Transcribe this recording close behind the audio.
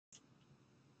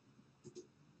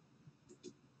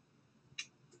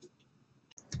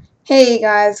Hey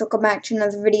guys, welcome back to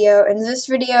another video. In this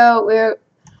video, we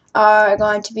are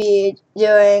going to be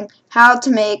doing how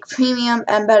to make premium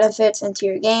and benefits into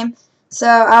your game. So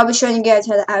I'll be showing you guys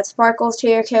how to add sparkles to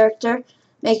your character,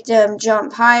 make them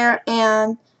jump higher,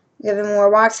 and give them more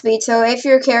walk speed. So if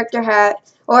your character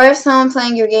or if someone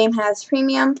playing your game has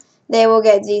premium, they will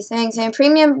get these things. And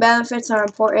premium benefits are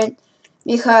important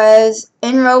because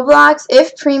in Roblox,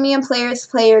 if premium players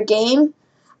play your game,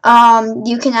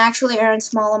 you can actually earn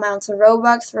small amounts of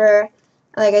Robux for,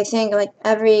 I think,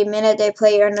 every minute they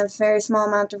play, you earn a very small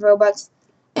amount of Robux.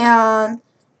 And,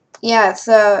 yeah,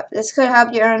 so this could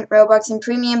help you earn Robux, and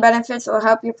premium benefits will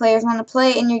help your players want to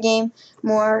play in your game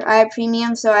more. I have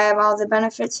premium, so I have all the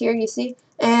benefits here, you see.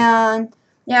 And,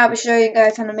 yeah, I'll be showing you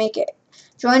guys how to make it.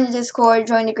 Join the Discord,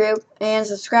 join the group, and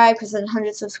subscribe, because at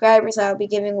 100 subscribers, I'll be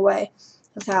giving away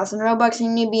 1,000 Robux, and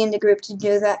you need to be in the group to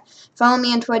do that. Follow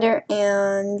me on Twitter,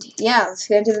 and yeah, let's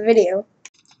get into the video.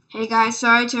 Hey guys,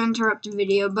 sorry to interrupt the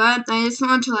video, but I just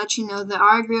wanted to let you know that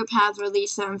our group has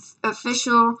released some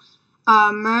official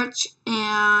merch,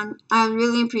 and I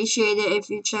really appreciate it if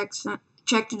you checked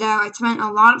it out. I spent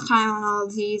a lot of time on all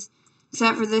of these,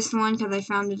 except for this one because I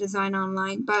found the design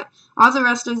online, but all the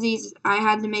rest of these I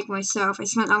had to make myself. I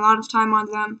spent a lot of time on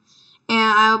them,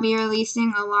 and I'll be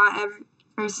releasing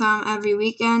some every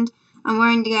weekend. I'm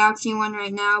wearing the Galaxy one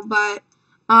right now, but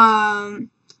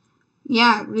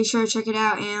yeah, be sure to check it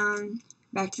out, and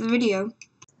back to the video.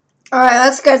 Alright,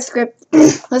 let's get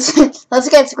let's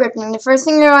get scripting. The first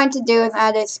thing you're going to do is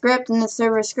add a script in the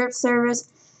script service,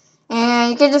 and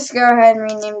you can just go ahead and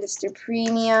rename this to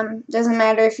premium. Doesn't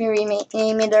matter if you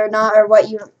rename it or not, or what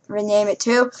you rename it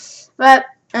to, but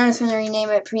I'm just going to rename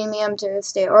it premium to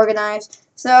stay organized.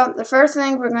 So the first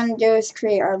thing we're going to do is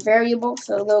create our variable.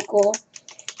 So local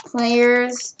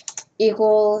players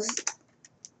equals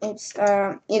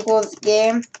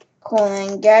game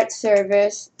get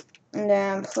service, and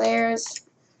then players.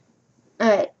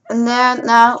 Alright, and then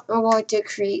now we're going to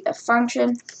create a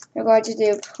function. We're going to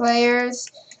do players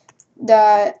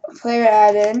dot player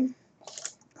added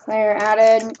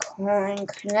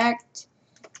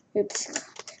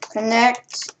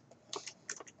connect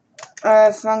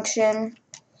function,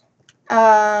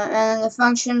 and the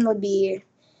function would be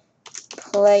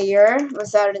player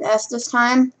without an S this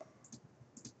time.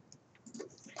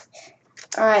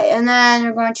 Alright, and then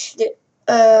we're going to do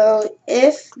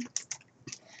if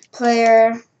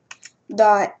player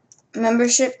dot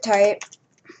membership type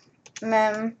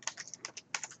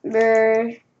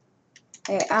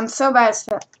I'm so bad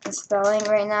at spelling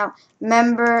right now.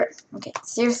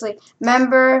 Seriously,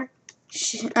 membership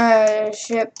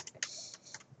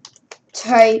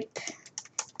type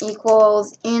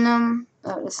equals enum.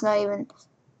 Oh, it's not even.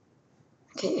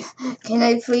 Okay, can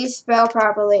I please spell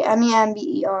properly?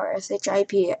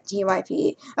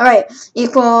 membershiptype. Alright,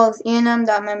 equals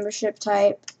enum.membership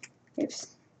type.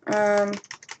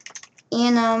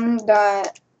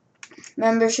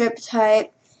 Enum.membership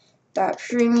type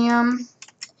premium.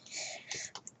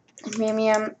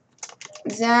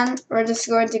 Then we're just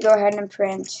going to go ahead and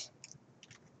print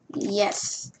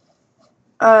yes.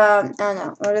 Oh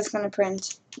no, we're just going to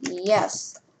print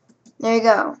yes. There you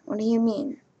go. What do you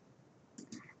mean?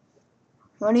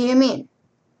 What do you mean?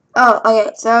 Oh,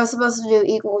 okay, so I was supposed to do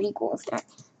equals there.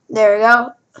 There we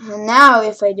go. And now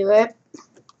if I do it,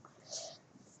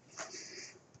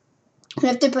 I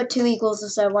have to put 2 equals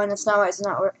instead of 1. That's why it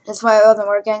wasn't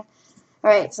working.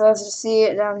 Alright, so let's just see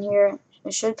it down here.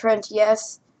 It should print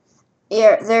yes.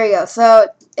 Here, there we go. So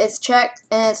it's checked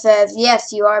and it says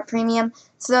yes, you are premium.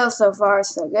 So far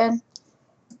so good.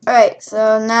 Alright,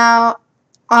 so now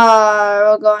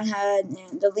we'll go ahead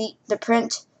and delete the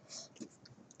print.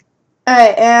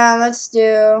 Alright, and let's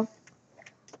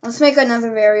make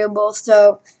another variable.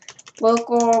 So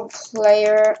local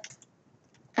player,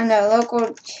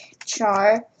 local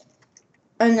char.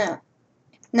 Oh no,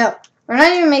 we're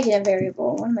not even making a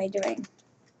variable. What am I doing?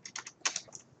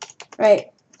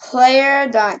 Right, player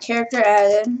dot character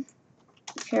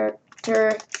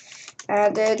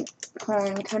added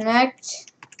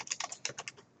connect,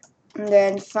 and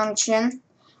then function.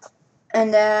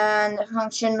 And then the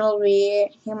function will be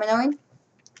humanoid.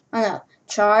 Oh no,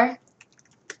 char.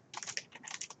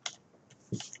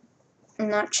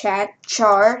 Not chat,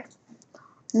 char.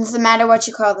 It doesn't matter what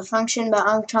you call the function, but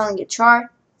I'm calling it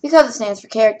char because it stands for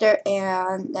character,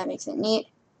 and that makes it neat.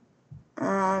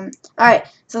 Alright,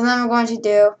 so then we're going to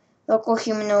do local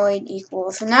humanoid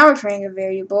equals. So now we're creating a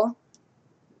variable.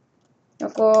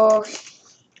 Local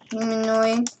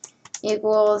humanoid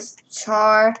equals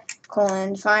char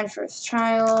find first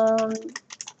child,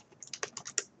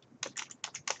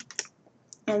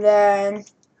 and then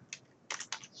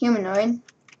humanoid.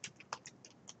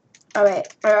 Oh wait,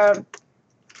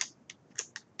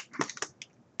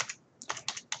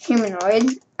 humanoid.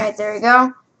 Alright, there we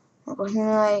go. Local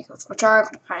humanoid, equals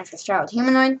char, find first child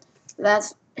humanoid. That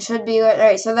should be good.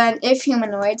 Alright, so then if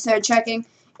humanoid, so checking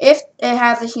if it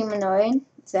has a humanoid,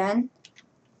 then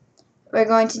we're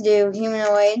going to do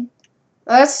humanoid.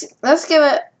 Let's give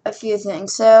it a few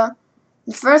things. So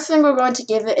the first thing we're going to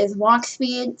give it is walk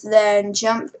speed, then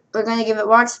jump. We're going to give it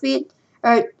walk speed,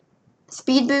 or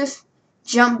speed boost,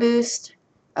 jump boost.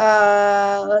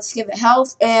 Let's give it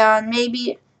health, and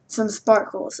maybe some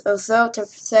sparkles. Also to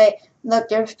say,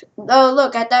 look,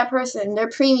 look at that person. They're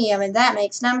premium, and that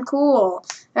makes them cool.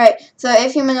 Alright, so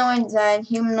if humanoid, then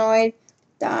humanoid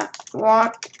dot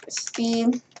walk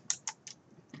speed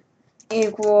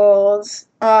equals,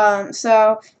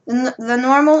 so the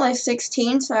normal is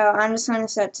 16, so I'm just going to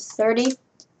set to 30.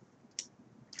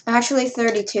 Actually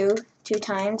 32, 2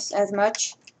 times as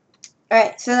much.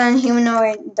 Alright, so then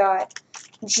humanoid dot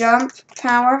jump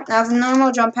power. Now the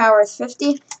normal jump power is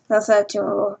 50, so I'll set it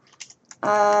to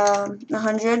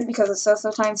 100 because it's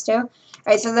also times 2.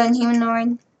 Alright, so then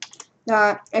humanoid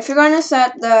dot, if you're going to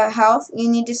set the health, you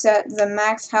need to set the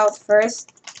max health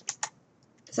first.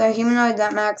 So humanoid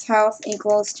dot max health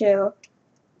equals to,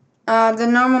 the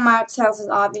normal max health is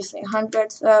obviously 100,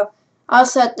 so I'll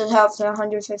set the health to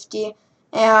 150,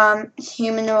 and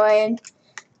humanoid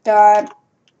dot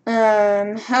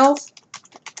health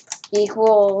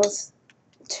equals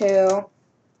to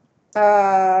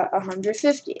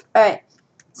 150. Alright,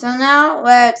 so now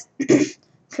let's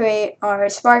create our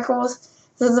sparkles.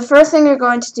 So the first thing you're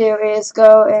going to do is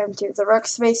go into the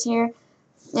workspace here,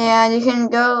 and you can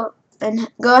go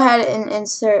ahead and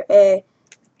insert a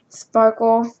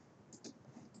sparkle.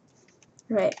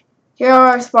 Right, here are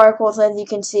our sparkles, as you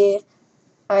can see.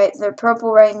 Alright, they're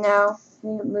purple right now.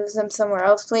 Move them somewhere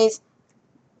else, please.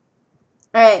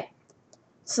 Alright,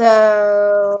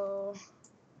 so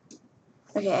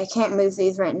okay, I can't move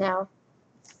these right now.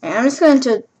 Right, I'm just going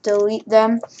to delete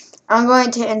them. I'm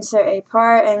going to insert a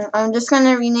part, and I'm just going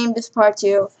to rename this part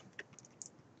to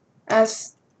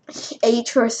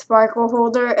H for sparkle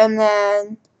holder, and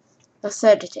then I'll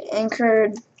set it to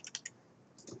anchored.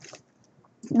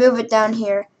 Move it down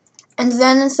here, and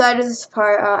then inside of this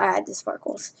part, I'll add the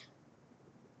sparkles.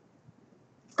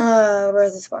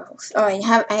 Where's the sparkles? Oh,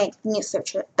 I need to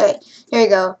search it. Alright, here you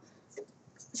go.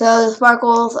 So the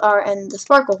sparkles are in the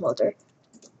sparkle folder.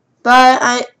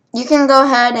 But you can go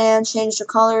ahead and change the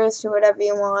colors to whatever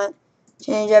you want.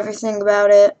 Change everything about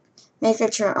it. Make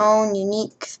it your own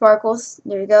unique sparkles.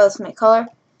 There you go, that's my color.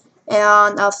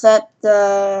 And I'll set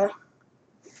the,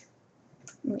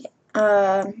 is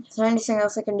there anything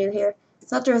else I can do here? I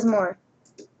thought there was more.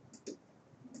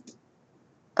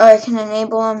 Oh, I can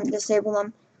enable them, disable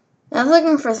them. I was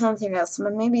looking for something else,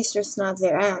 but maybe it's just not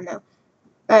there. I don't know.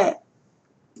 Alright.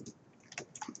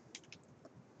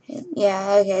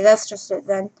 Yeah, okay, that's just it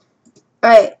then.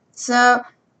 Alright, so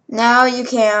now you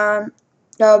can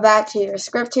go back to your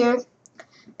script here,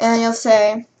 and you'll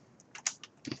say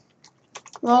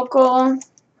local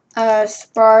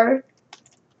sparkles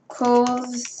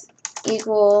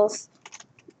equals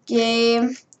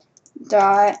game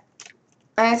dot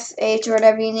sh, or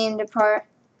whatever you named the part.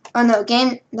 Oh no,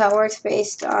 game dot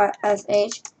workspace dot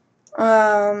sh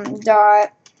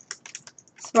dot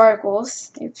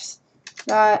sparkles. Oops.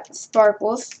 Dot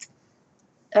sparkles.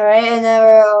 Alright, and then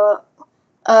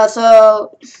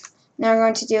so now we're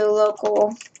going to do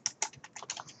local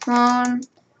clone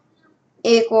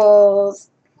equals,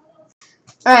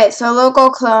 alright, so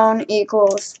local clone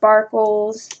equals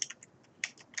sparkles,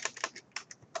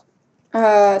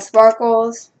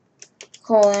 sparkles,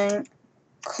 colon,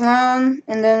 clone,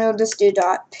 and then we'll just do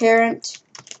dot parent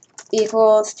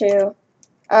equals to,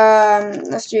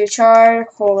 let's do char,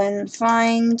 colon,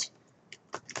 find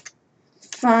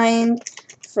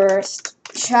first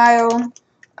child,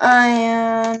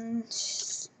 and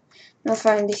we'll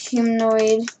find the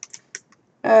humanoid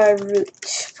root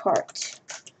part.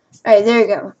 Alright, there you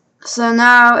go. So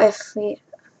now if we,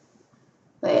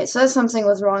 wait, it says something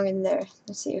was wrong in there.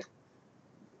 Let's see.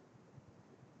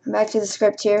 Back to the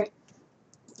script here.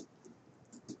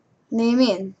 What do you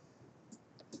mean?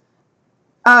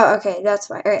 Oh, okay, that's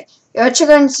fine. Alright, what you're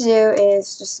going to do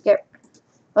is just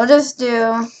we'll just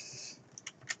do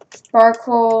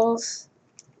sparkles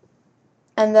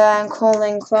and then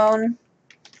colon clone.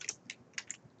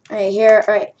 Right here,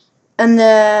 alright. And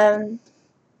then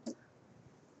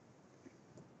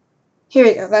here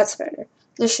we go, that's better.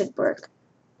 This should work.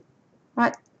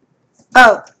 What?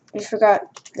 Oh, we forgot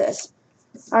this.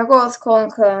 Sparkles colon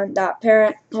clone dot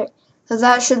parent. So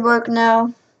that should work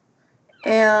now.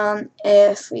 And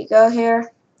if we go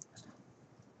here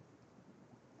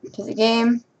to the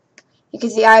game, you can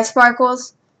see I have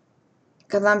sparkles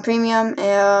because I'm premium,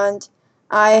 and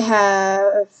I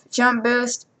have jump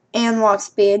boost and walk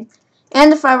speed.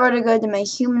 And if I were to go to my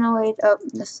humanoid,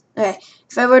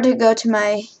 if I were to go to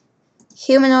my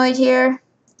humanoid here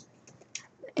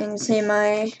and see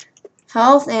my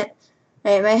health, and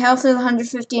my health is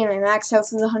 150 and my max health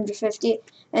is 150.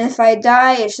 And if I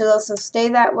die, it should also stay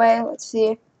that way. Let's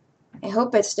see. I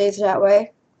hope it stays that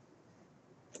way.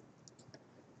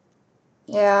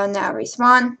 Yeah, now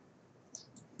respawn.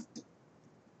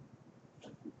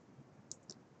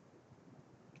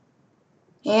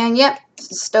 And yep,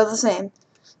 it's still the same.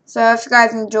 So if you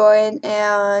guys enjoyed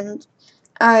and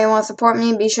you want to support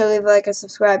me, be sure to leave a like and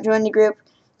subscribe. Join the group,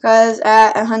 because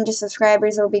at 100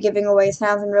 subscribers, we'll be giving away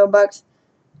 1,000 Robux.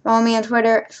 Follow me on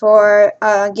Twitter for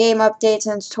game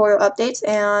updates and tutorial updates,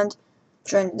 and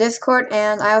join the Discord,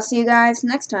 and I'll see you guys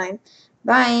next time.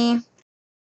 Bye!